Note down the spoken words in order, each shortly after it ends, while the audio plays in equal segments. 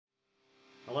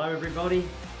Hello everybody,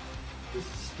 this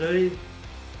is Steve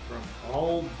from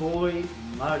Old Boy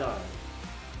Moto.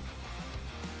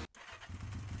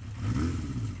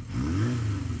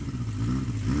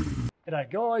 G'day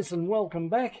guys and welcome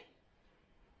back.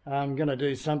 I'm going to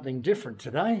do something different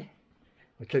today.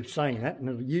 I keep saying that and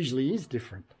it usually is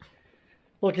different.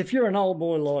 Look, if you're an old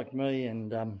boy like me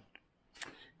and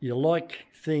you like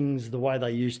things the way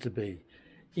they used to be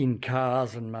in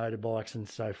cars and motorbikes and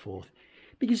so forth,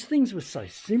 because things were so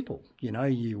simple, you know,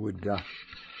 you would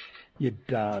you'd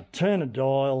turn a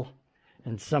dial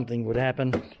and something would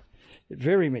happen.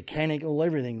 Very mechanical,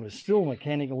 everything was still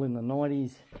mechanical in the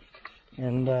 90s.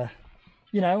 And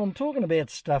you know, I'm talking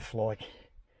about stuff like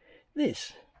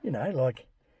this, you know, like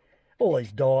all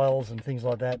these dials and things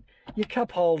like that. Your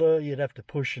cup holder, you'd have to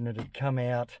push and it'd come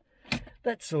out,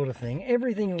 that sort of thing.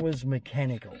 Everything was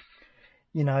mechanical.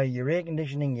 You know, your air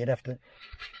conditioning, you'd have to,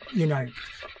 you know,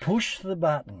 push the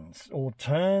buttons or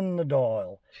turn the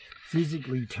dial,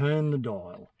 physically turn the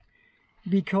dial,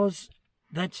 because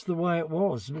that's the way it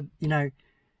was. But, you know,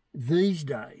 these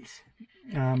days,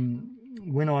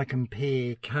 when I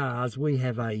compare cars, we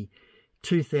have a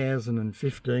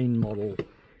 2015 model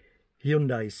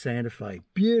Hyundai Santa Fe.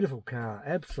 Beautiful car,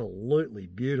 absolutely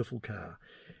beautiful car.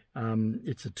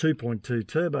 It's a 2.2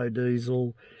 turbo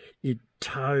diesel. It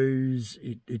tows.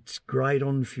 It's great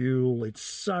on fuel. It's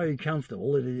so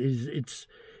comfortable. It's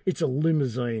a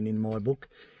limousine in my book.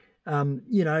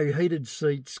 You know, heated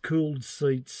seats, cooled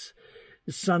seats,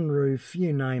 sunroof,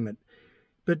 you name it.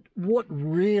 But what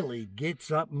really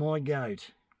gets up my goat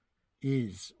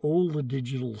is all the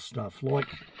digital stuff. Like,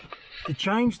 to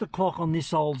change the clock on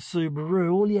this old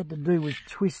Subaru, all you had to do was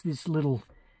twist this little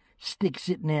stick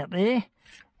sitting out there,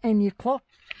 and your clock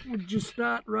would just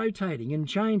start rotating and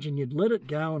changing. You'd let it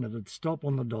go and it'd stop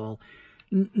on the dial.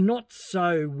 Not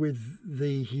so with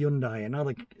the Hyundai and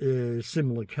other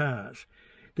similar cars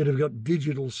that have got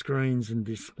digital screens and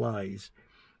displays.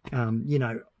 You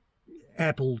know,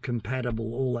 Apple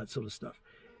compatible, all that sort of stuff.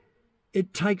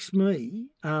 It takes me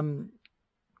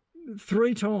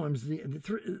three times the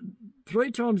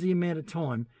amount of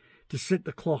time to set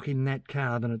the clock in that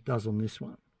car than it does on this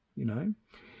one, you know.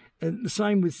 And the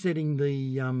same with setting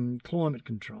the climate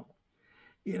control.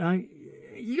 You know,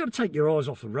 you got to take your eyes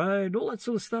off the road, all that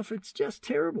sort of stuff. It's just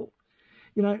terrible.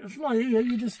 You know, it's like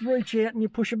you just reach out and you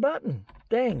push a button.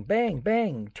 Bang, bang,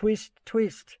 bang, twist,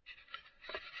 twist.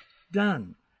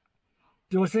 Done.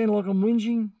 Do I sound like I'm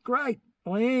whinging? Great,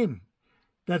 I am.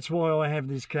 That's why I have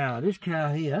this car. This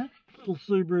car here, little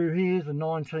Subaru here, is a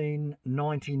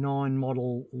 1999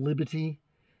 model Liberty.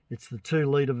 It's the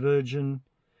 2-litre version.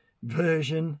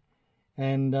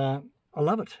 And I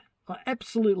love it. I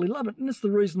absolutely love it. And that's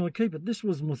the reason I keep it. This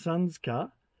was my son's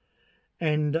car.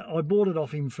 And I bought it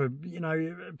off him for, you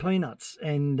know, peanuts.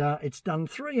 And it's done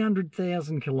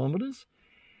 300,000 kilometres.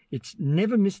 It's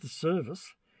never missed a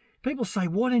service. People say,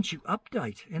 why don't you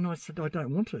update? And I said, I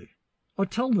don't want to. I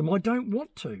tell them I don't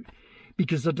want to,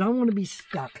 because I don't want to be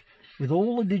stuck with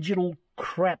all the digital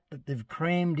crap that they've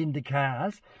crammed into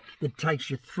cars that takes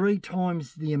you 3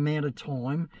 times the amount of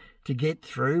time to get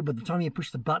through. By the time you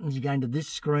push the buttons, you go into this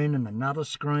screen and another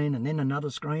screen and then another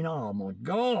screen. Oh, my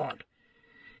God.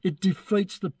 It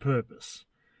defeats the purpose.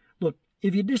 Look,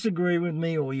 if you disagree with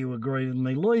me or you agree with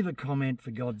me, leave a comment for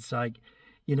God's sake.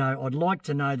 You know, I'd like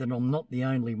to know that I'm not the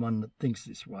only one that thinks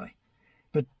this way.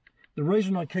 But the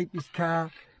reason I keep this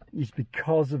car is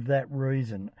because of that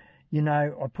reason. You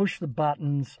know, I push the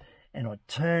buttons and I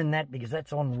turn that because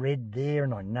that's on red there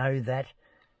and I know that.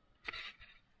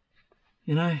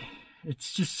 You know,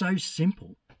 it's just so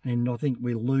simple. And I think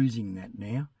we're losing that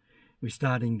now. We're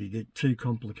starting to get too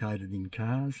complicated in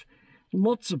cars.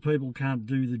 Lots of people can't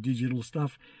do the digital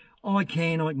stuff. I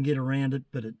can get around it,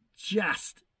 but it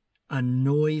just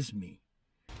annoys me.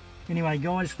 Anyway,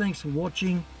 guys, thanks for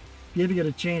watching. If you ever get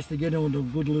a chance to get onto a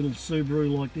good little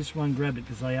Subaru like this one, grab it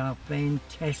because they are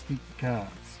fantastic cars.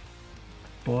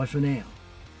 Bye for now.